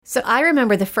So I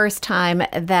remember the first time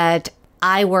that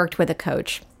I worked with a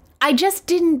coach. I just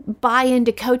didn't buy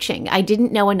into coaching. I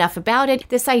didn't know enough about it.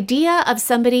 This idea of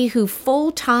somebody who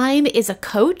full-time is a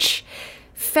coach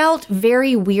felt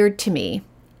very weird to me.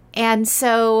 And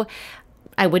so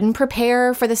I wouldn't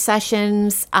prepare for the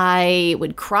sessions. I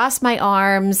would cross my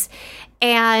arms.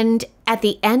 And at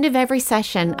the end of every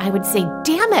session, I would say,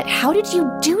 damn it, how did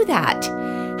you do that?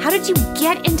 How did you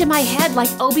get into my head like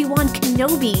Obi-Wan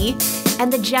Kenobi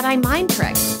and the Jedi mind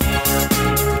trick?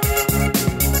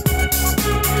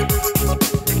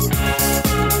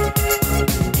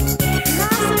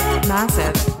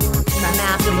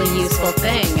 Massively useful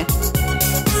thing.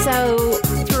 So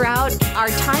throughout our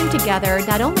time together,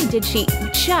 not only did she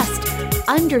just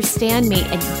understand me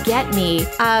and get me,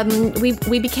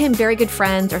 we became very good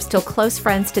friends, are still close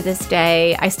friends to this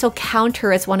day. I still count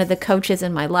her as one of the coaches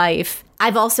in my life.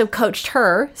 I've also coached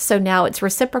her, so now it's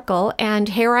reciprocal. And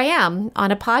here I am on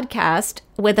a podcast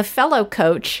with a fellow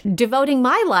coach devoting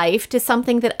my life to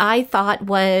something that I thought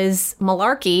was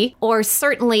malarkey, or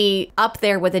certainly up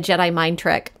there with a Jedi mind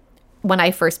trick when I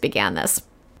first began this.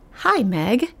 Hi,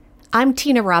 Meg. I'm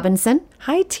Tina Robinson.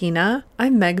 Hi, Tina.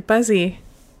 I'm Meg Buzzy.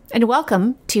 And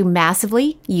welcome to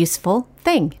Massively Useful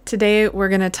Thing. Today, we're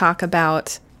going to talk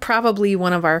about probably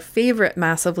one of our favorite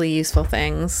massively useful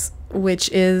things, which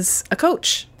is a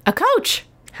coach. A coach.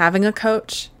 Having a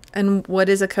coach. And what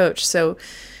is a coach? So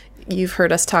you've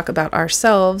heard us talk about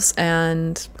ourselves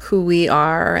and who we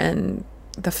are and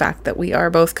the fact that we are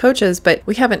both coaches, but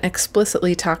we haven't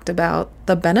explicitly talked about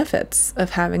the benefits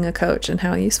of having a coach and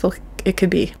how useful it could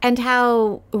be. And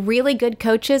how really good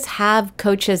coaches have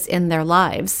coaches in their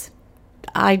lives.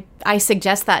 I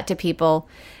suggest that to people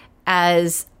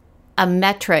as a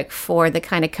metric for the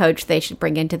kind of coach they should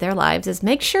bring into their lives, is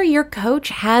make sure your coach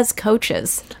has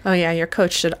coaches. Oh yeah, your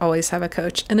coach should always have a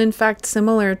coach. And in fact,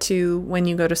 similar to when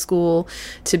you go to school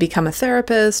to become a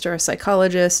therapist or a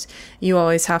psychologist, you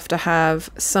always have to have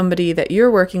somebody that you're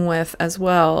working with as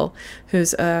well,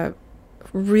 who's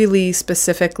really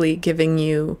specifically giving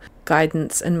you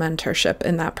guidance and mentorship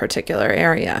in that particular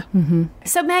area. Mm-hmm.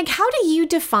 So Meg, how do you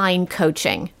define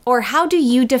coaching? Or how do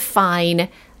you define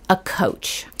a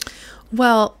coach?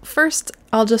 Well, first,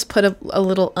 I'll just put a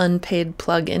little unpaid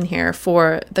plug in here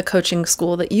for the coaching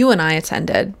school that you and I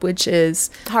attended, which is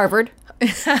Harvard,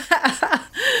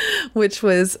 which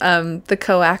was the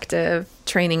Coactive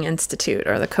Training Institute,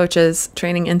 or the Coaches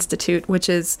Training Institute, which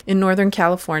is in Northern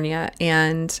California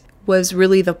and was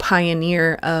really the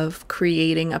pioneer of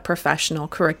creating a professional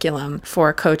curriculum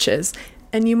for coaches.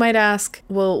 And you might ask,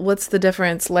 well, what's the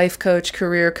difference? Life coach,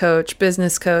 career coach,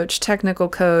 business coach, technical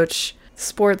coach,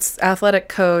 sports athletic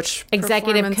coach,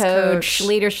 executive coach,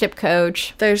 leadership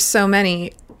coach. There's so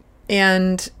many.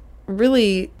 And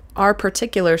really, our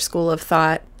particular school of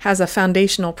thought has a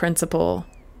foundational principle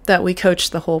that we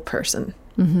coach the whole person.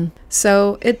 Mm-hmm.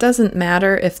 So it doesn't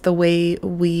matter if the way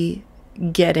we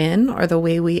get in or the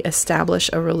way we establish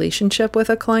a relationship with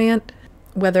a client,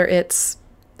 whether it's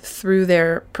through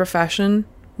their profession,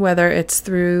 whether it's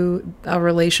through a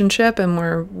relationship and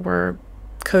we're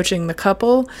coaching the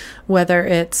couple, whether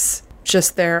it's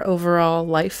just their overall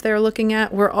life they're looking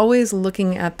at, we're always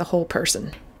looking at the whole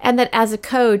person. And that as a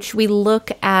coach, we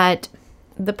look at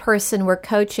the person we're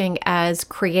coaching as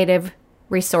creative,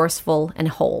 resourceful, and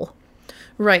whole.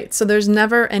 Right. So there's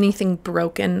never anything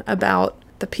broken about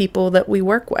the people that we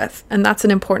work with. And that's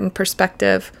an important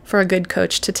perspective for a good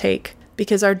coach to take,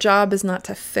 because our job is not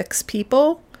to fix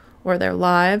people or their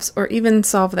lives or even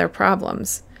solve their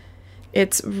problems.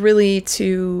 It's really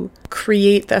to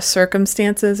create the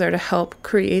circumstances, or to help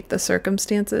create the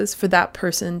circumstances for that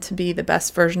person to be the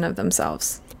best version of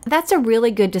themselves. That's a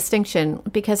really good distinction,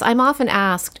 because I'm often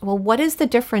asked, well, what is the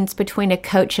difference between a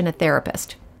coach and a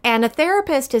therapist? And a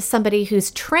therapist is somebody who's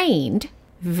trained,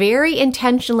 very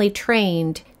intentionally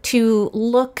trained, to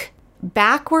look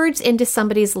backwards into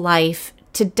somebody's life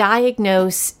to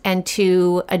diagnose and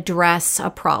to address a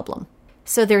problem.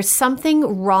 So there's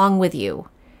something wrong with you.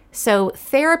 So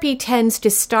therapy tends to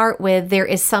start with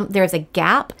there's a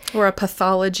gap. Or a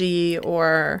pathology,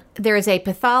 or... There's a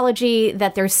pathology,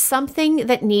 that there's something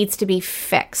that needs to be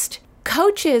fixed.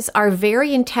 Coaches are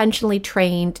very intentionally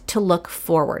trained to look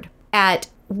forward at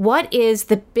what is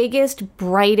the biggest,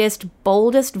 brightest,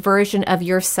 boldest version of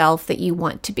yourself that you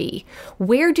want to be.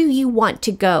 Where do you want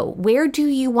to go? Where do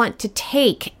you want to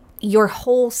take your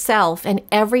whole self and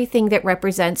everything that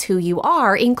represents who you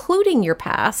are, including your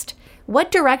past?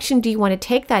 What direction do you want to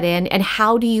take that in, and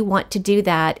how do you want to do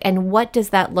that, and what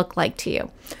does that look like to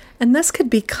you? And this could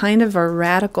be kind of a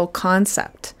radical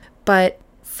concept, but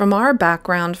from our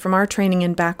background, from our training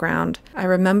and background, I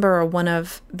remember one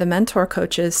of the mentor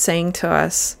coaches saying to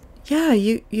us, yeah,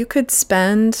 you could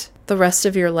spend the rest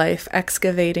of your life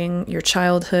excavating your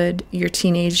childhood, your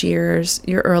teenage years,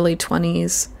 your early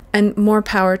 20s, and more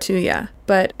power to you.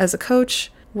 But as a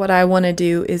coach, what I want to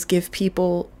do is give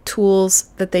people tools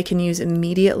that they can use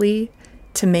immediately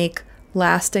to make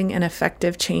lasting and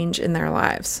effective change in their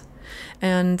lives.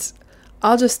 And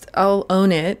I'll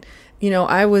own it.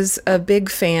 I was a big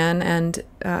fan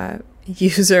and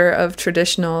user of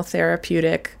traditional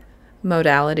therapeutic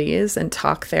modalities and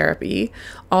talk therapy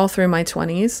all through my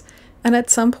 20s. And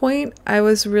at some point, I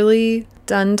was really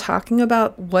done talking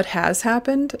about what has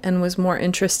happened and was more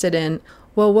interested in,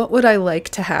 well, what would I like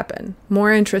to happen?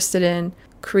 More interested in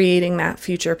creating that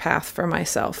future path for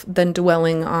myself than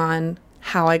dwelling on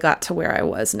how I got to where I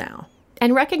was now.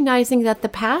 And recognizing that the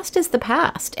past is the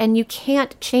past and you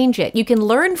can't change it. You can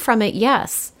learn from it,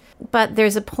 yes, but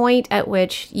there's a point at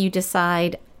which you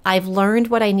decide, I've learned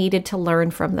what I needed to learn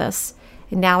from this,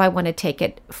 and now I want to take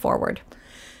it forward.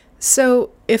 So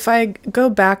if I go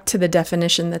back to the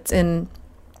definition that's in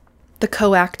the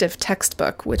Coactive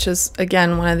textbook, which is,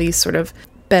 again, one of these sort of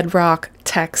bedrock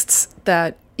texts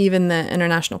that even the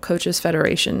International Coaches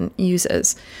Federation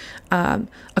uses, a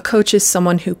coach is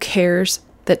someone who cares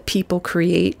that people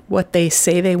create what they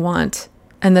say they want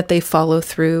and that they follow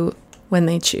through when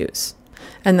they choose.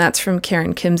 And that's from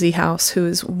Karen Kimsey-House, who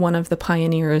is one of the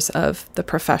pioneers of the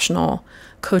professional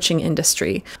coaching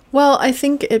industry. Well, I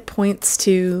think it points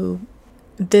to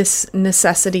this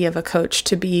necessity of a coach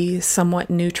to be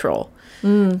somewhat neutral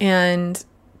and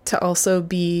to also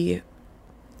be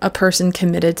a person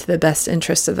committed to the best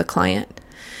interests of the client.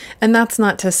 And that's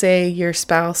not to say your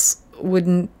spouse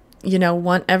wouldn't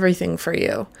want everything for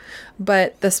you.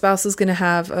 But the spouse is going to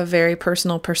have a very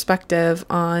personal perspective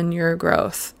on your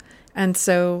growth. And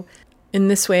so in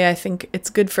this way, I think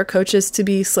it's good for coaches to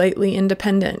be slightly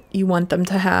independent. You want them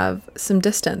to have some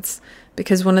distance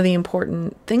because one of the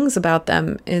important things about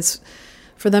them is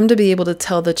for them to be able to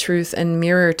tell the truth and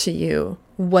mirror to you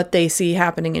what they see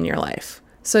happening in your life.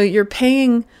 So you're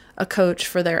paying a coach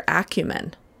for their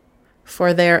acumen,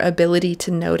 for their ability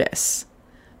to notice,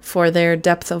 for their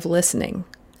depth of listening.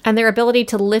 And their ability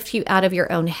to lift you out of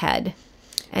your own head.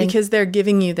 Because they're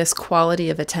giving you this quality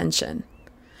of attention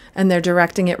and they're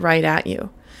directing it right at you.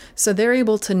 So they're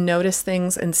able to notice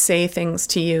things and say things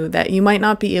to you that you might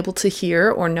not be able to hear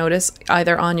or notice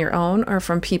either on your own or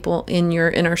from people in your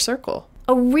inner circle.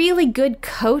 A really good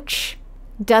coach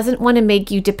doesn't want to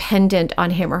make you dependent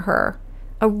on him or her.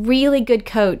 A really good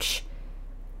coach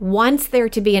wants there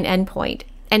to be an endpoint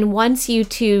and wants you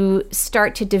to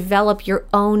start to develop your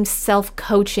own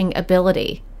self-coaching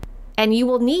ability. And you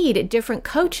will need different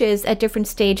coaches at different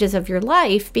stages of your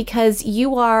life because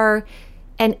you are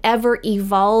an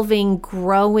ever-evolving,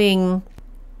 growing,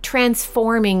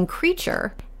 transforming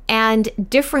creature. And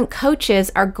different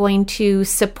coaches are going to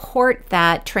support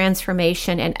that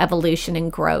transformation and evolution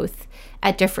and growth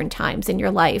at different times in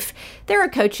your life. There are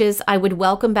coaches I would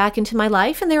welcome back into my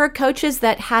life, and there are coaches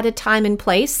that had a time and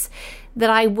place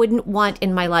that I wouldn't want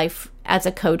in my life as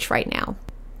a coach right now.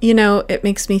 It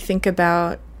makes me think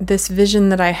about this vision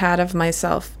that I had of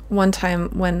myself one time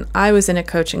when I was in a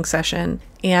coaching session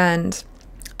and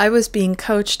I was being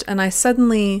coached, and I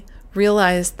suddenly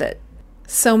realized that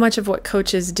so much of what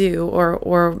coaches do,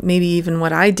 or maybe even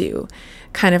what I do,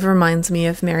 kind of reminds me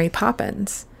of Mary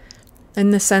Poppins.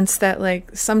 In the sense that,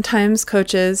 sometimes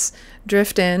coaches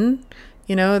drift in,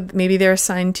 maybe they're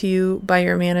assigned to you by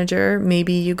your manager.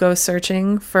 Maybe you go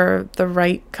searching for the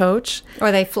right coach.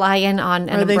 Or they fly in on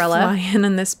an umbrella. Or they fly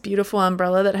in this beautiful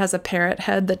umbrella that has a parrot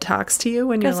head that talks to you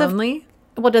when you're lonely.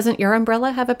 Doesn't your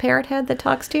umbrella have a parrot head that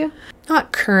talks to you?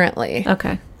 Not currently.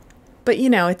 Okay. But,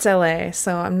 it's LA,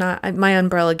 so my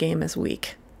umbrella game is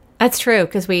weak. That's true,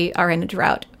 because we are in a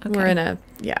drought. Okay.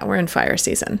 We're in fire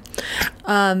season.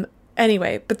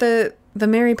 Anyway, but the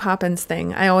Mary Poppins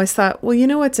thing, I always thought, well,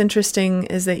 what's interesting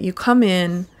is that you come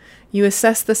in, you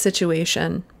assess the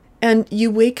situation, and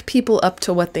you wake people up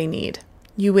to what they need.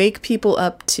 You wake people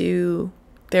up to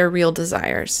their real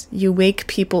desires. You wake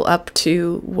people up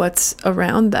to what's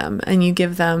around them, and you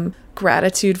give them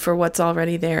gratitude for what's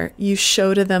already there. You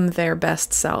show to them their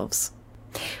best selves.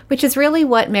 Which is really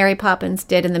what Mary Poppins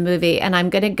did in the movie. And I'm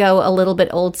going to go a little bit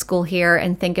old school here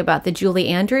and think about the Julie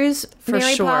Andrews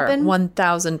Mary Poppins.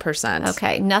 1,000%.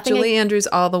 Okay. Nothing. Julie Andrews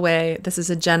all the way. This is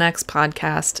a Gen X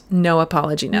podcast. No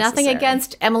apology necessary. Nothing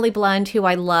against Emily Blunt, who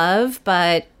I love,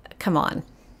 but come on.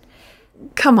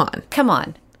 Come on. Come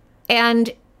on.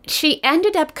 And she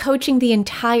ended up coaching the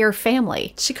entire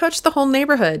family. She coached the whole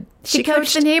neighborhood. She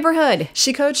coached the neighborhood.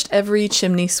 She coached every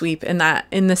chimney sweep in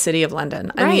the city of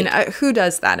London. I mean, who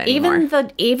does that anymore?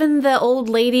 Even the old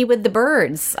lady with the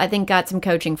birds, I think, got some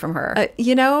coaching from her.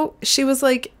 She was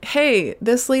like, hey,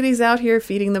 this lady's out here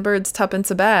feeding the birds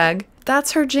tuppence a bag.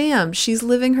 That's her jam. She's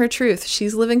living her truth.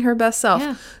 She's living her best self.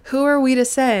 Yeah. Who are we to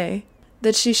say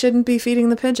that she shouldn't be feeding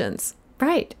the pigeons?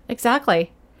 Right,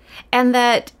 exactly. And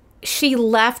that she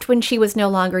left when she was no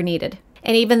longer needed.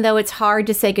 And even though it's hard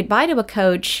to say goodbye to a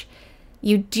coach,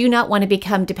 you do not want to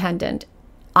become dependent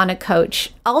on a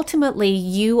coach. Ultimately,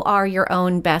 you are your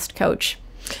own best coach.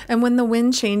 And when the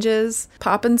wind changes,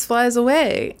 Poppins flies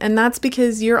away. And that's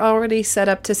because you're already set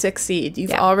up to succeed.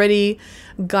 You've already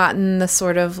gotten the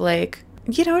sort of like,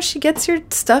 she gets your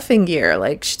stuff in gear.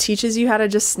 Like, she teaches you how to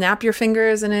just snap your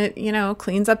fingers and it,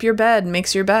 cleans up your bed,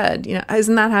 makes your bed.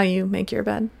 Isn't that how you make your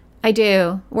bed? I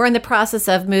do. We're in the process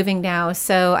of moving now,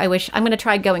 so I'm going to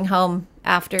try going home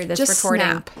after this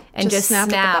recording and just snap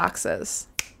the boxes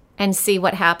and see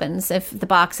what happens if the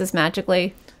boxes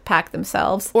magically pack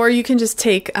themselves. Or you can just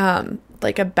take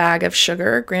like a bag of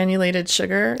sugar, granulated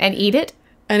sugar, and eat it.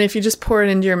 And if you just pour it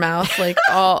into your mouth, like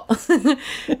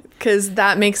because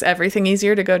that makes everything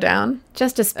easier to go down.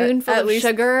 Just a spoonful of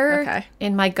sugar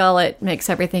in my gullet makes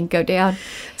everything go down.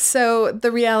 So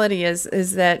the reality is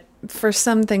that for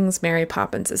some things, Mary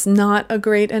Poppins is not a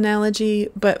great analogy,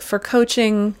 but for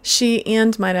coaching, she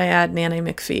and, might I add, Nanny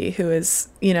McPhee, who is,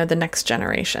 the next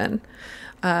generation.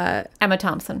 Emma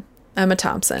Thompson.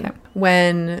 Okay.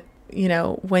 When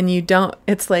you don't,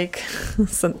 it's like,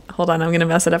 so, hold on, I'm going to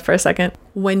mess it up for a second.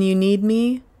 When you need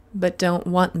me, but don't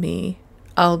want me,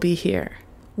 I'll be here.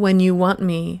 When you want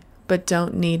me, but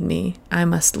don't need me, I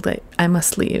must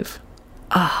leave.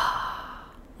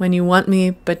 When you want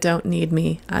me, but don't need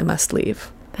me, I must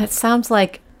leave. That sounds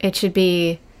like it should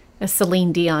be a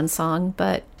Celine Dion song,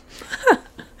 but...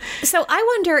 So I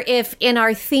wonder if in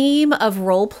our theme of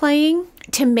role-playing,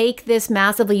 to make this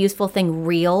massively useful thing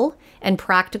real and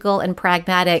practical and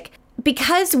pragmatic,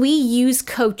 because we use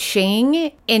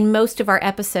coaching in most of our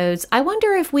episodes, I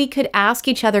wonder if we could ask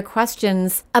each other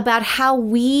questions about how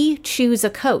we choose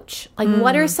a coach. Like,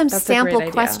 what are some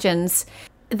sample questions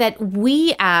that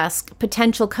we ask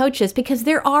potential coaches, because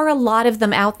there are a lot of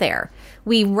them out there.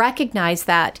 We recognize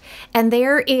that. And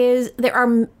there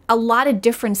are a lot of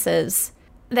differences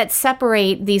that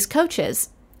separate these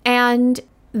coaches. And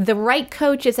the right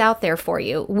coach is out there for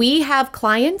you. We have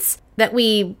clients that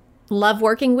we love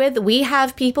working with. We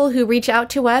have people who reach out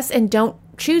to us and don't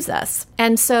choose us.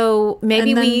 And so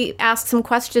maybe we ask some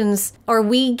questions, or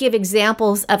we give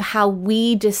examples of how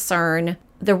we discern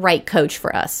the right coach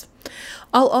for us.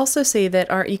 I'll also say that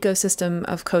our ecosystem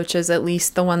of coaches, at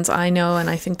least the ones I know, and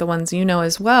I think the ones you know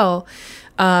as well,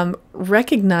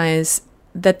 recognize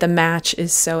that the match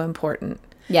is so important.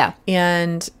 Yeah.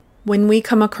 And when we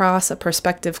come across a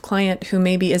prospective client who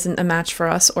maybe isn't a match for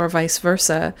us or vice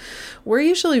versa, we're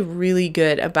usually really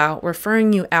good about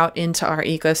referring you out into our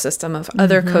ecosystem of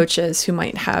other coaches who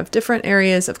might have different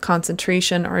areas of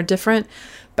concentration or different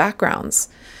backgrounds.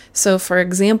 So, for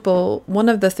example, one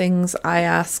of the things I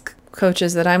ask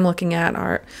coaches that I'm looking at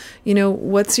are,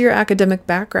 what's your academic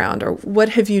background, or what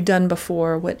have you done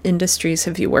before? What industries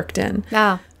have you worked in?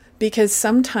 Yeah. Because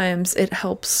sometimes it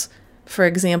helps. For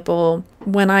example,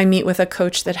 when I meet with a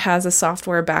coach that has a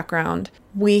software background,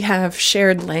 we have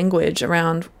shared language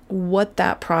around what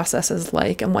that process is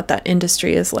like and what that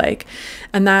industry is like.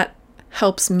 And that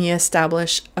helps me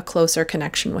establish a closer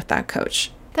connection with that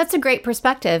coach. That's a great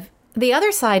perspective. The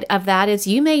other side of that is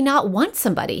you may not want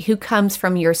somebody who comes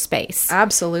from your space.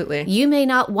 Absolutely. You may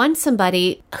not want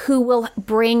somebody who will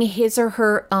bring his or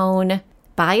her own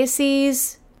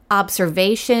biases,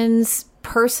 observations,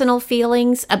 personal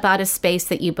feelings about a space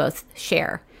that you both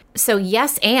share. So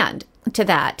yes, and to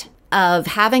that of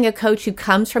having a coach who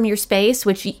comes from your space,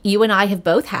 which you and I have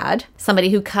both had, somebody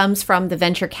who comes from the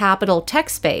venture capital tech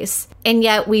space, and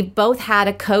yet we've both had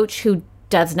a coach who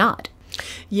does not.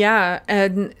 Yeah.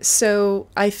 And so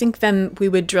I think then we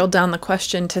would drill down the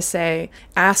question to say,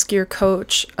 ask your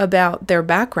coach about their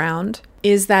background.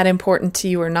 Is that important to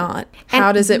you or not?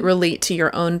 How does it relate to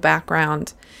your own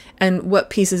background? And what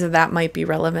pieces of that might be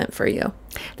relevant for you?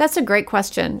 That's a great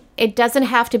question. It doesn't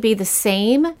have to be the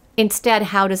same. Instead,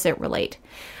 how does it relate?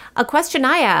 A question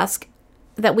I ask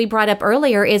that we brought up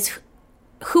earlier is,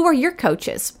 who are your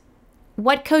coaches?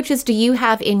 What coaches do you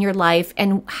have in your life,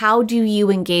 and how do you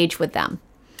engage with them?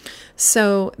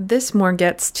 So this more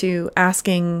gets to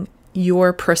asking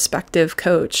your prospective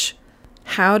coach,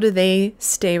 how do they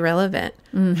stay relevant?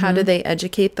 How do they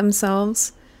educate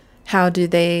themselves? How do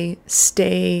they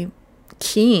stay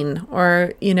keen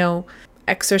or,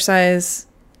 exercise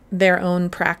their own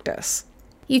practice.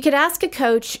 You could ask a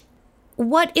coach,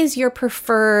 what is your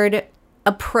preferred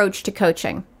approach to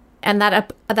coaching? And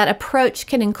that approach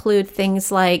can include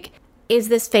things like, is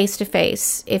this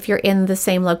face-to-face if you're in the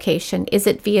same location? Is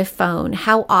it via phone?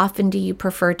 How often do you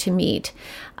prefer to meet?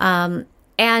 And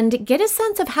get a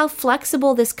sense of how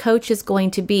flexible this coach is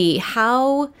going to be.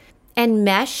 How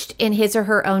enmeshed in his or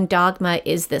her own dogma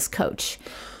is this coach?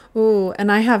 Ooh,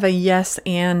 and I have a yes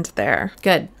and there.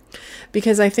 Good.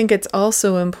 Because I think it's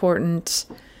also important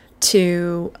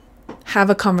to have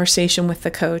a conversation with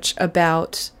the coach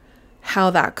about how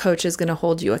that coach is going to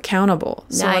hold you accountable.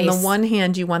 So on the one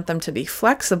hand, you want them to be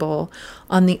flexible.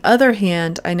 On the other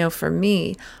hand, I know for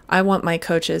me, I want my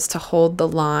coaches to hold the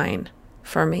line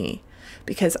for me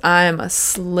because I'm a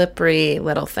slippery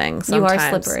little thing sometimes. You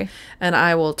are slippery. And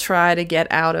I will try to get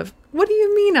out of, what do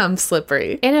you mean I'm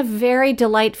slippery? In a very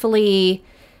delightfully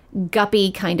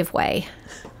guppy kind of way.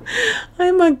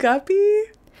 I'm a guppy?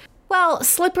 Well,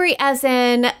 slippery as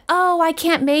in, oh, I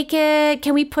can't make it.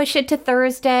 Can we push it to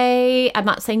Thursday? I'm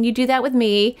not saying you do that with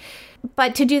me,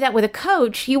 but to do that with a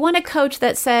coach, you want a coach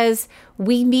that says,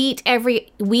 we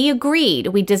agreed,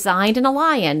 we designed an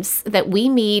alliance that we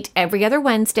meet every other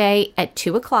Wednesday at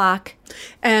 2:00.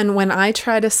 And when I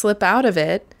try to slip out of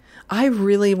it, I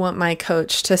really want my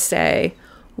coach to say,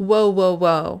 whoa, whoa,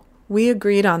 whoa, we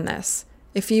agreed on this.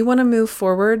 If you want to move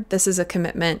forward, this is a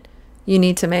commitment you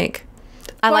need to make.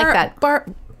 I like that.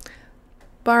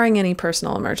 Barring any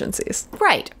personal emergencies.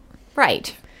 Right.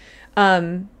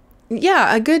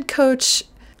 Yeah, a good coach,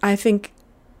 I think,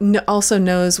 also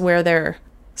knows where they're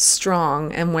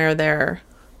strong and where they're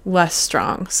less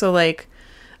strong. So,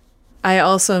 I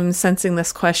also am sensing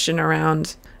this question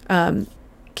around,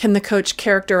 can the coach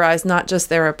characterize not just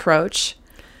their approach,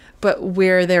 but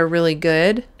where they're really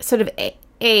good? Sort of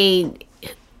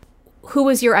who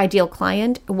is your ideal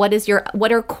client? What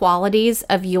are qualities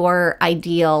of your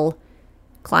ideal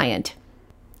client?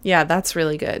 Yeah, that's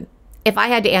really good. If I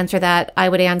had to answer that, I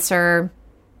would answer,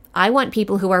 I want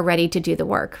people who are ready to do the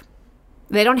work.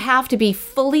 They don't have to be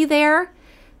fully there,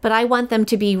 but I want them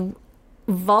to be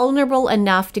vulnerable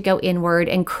enough to go inward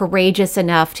and courageous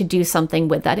enough to do something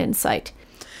with that insight.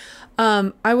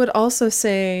 I would also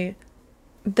say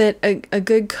that a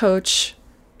good coach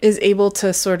is able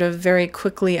to sort of very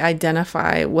quickly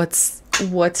identify what's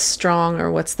strong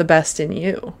or what's the best in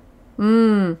you.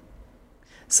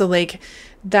 So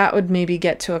that would maybe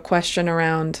get to a question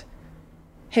around,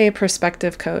 hey,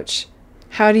 prospective coach,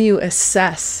 how do you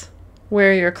assess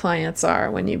where your clients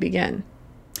are when you begin?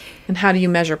 And how do you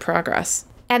measure progress?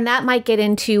 And that might get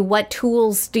into what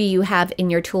tools do you have in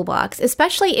your toolbox,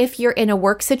 especially if you're in a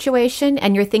work situation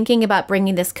and you're thinking about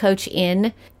bringing this coach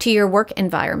in to your work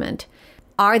environment.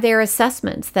 Are there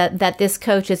assessments that this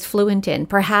coach is fluent in?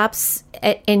 Perhaps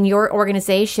in your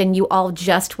organization, you all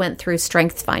just went through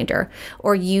StrengthsFinder,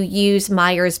 or you use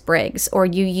Myers-Briggs, or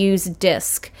you use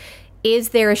DISC. Is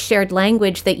there a shared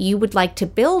language that you would like to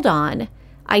build on?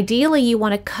 Ideally, you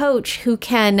want a coach who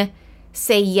can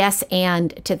say yes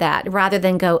and to that rather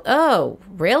than go, oh,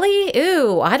 really?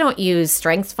 Ooh, I don't use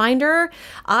StrengthsFinder.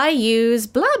 I use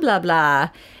blah, blah, blah.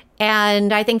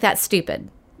 And I think that's stupid.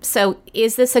 So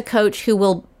is this a coach who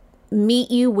will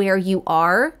meet you where you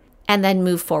are and then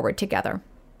move forward together?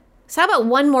 So how about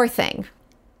one more thing?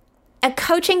 A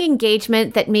coaching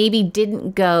engagement that maybe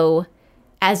didn't go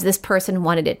as this person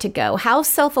wanted it to go. How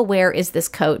self-aware is this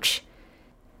coach?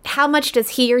 How much does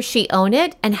he or she own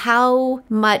it? And how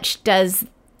much does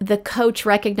the coach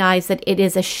recognize that it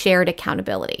is a shared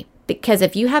accountability? Because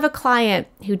if you have a client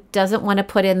who doesn't want to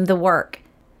put in the work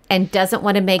and doesn't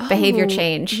want to make behavior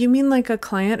change. You mean like a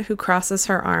client who crosses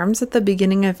her arms at the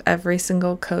beginning of every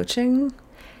single coaching?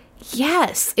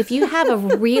 Yes. If you have a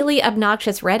really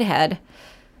obnoxious redhead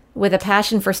with a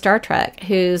passion for Star Trek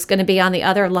who's going to be on the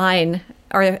other line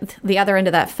or the other end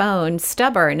of that phone,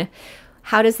 stubborn,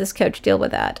 how does this coach deal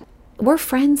with that? We're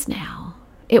friends now.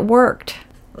 It worked.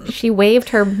 She waved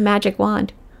her magic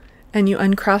wand. And you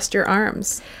uncrossed your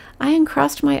arms. I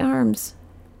uncrossed my arms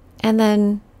and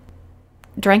then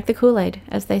drank the Kool-Aid,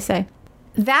 as they say.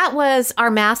 That was our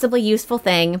massively useful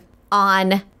thing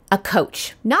on a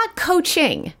coach. Not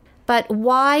coaching, but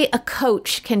why a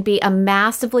coach can be a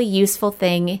massively useful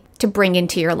thing to bring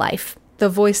into your life. The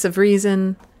voice of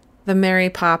reason, the Mary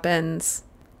Poppins,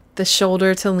 the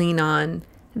shoulder to lean on.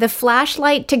 The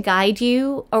flashlight to guide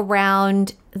you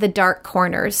around the dark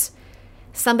corners.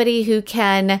 Somebody who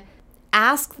can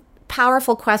ask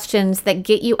powerful questions that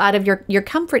get you out of your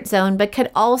comfort zone, but could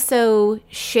also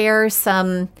share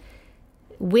some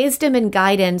wisdom and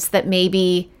guidance that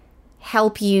maybe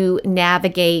help you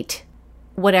navigate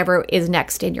whatever is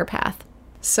next in your path.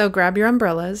 So grab your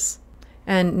umbrellas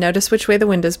and notice which way the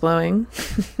wind is blowing.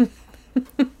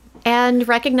 And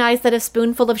recognize that a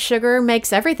spoonful of sugar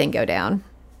makes everything go down,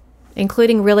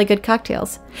 including really good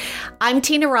cocktails. I'm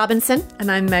Tina Robinson.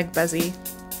 And I'm Meg Buzzy.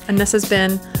 And this has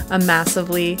been a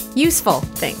massively useful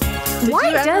thing.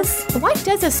 Why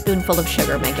does a spoonful of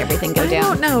sugar make everything go down? I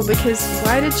don't know, because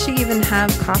why did she even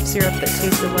have cough syrup that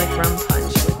tasted like rum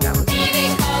punch? Like that was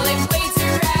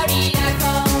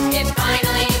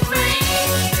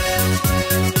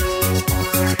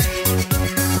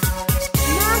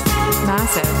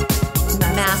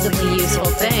massively useful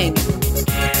thing.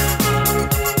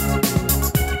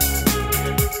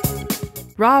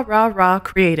 Raw, raw, raw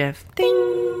creative. Thank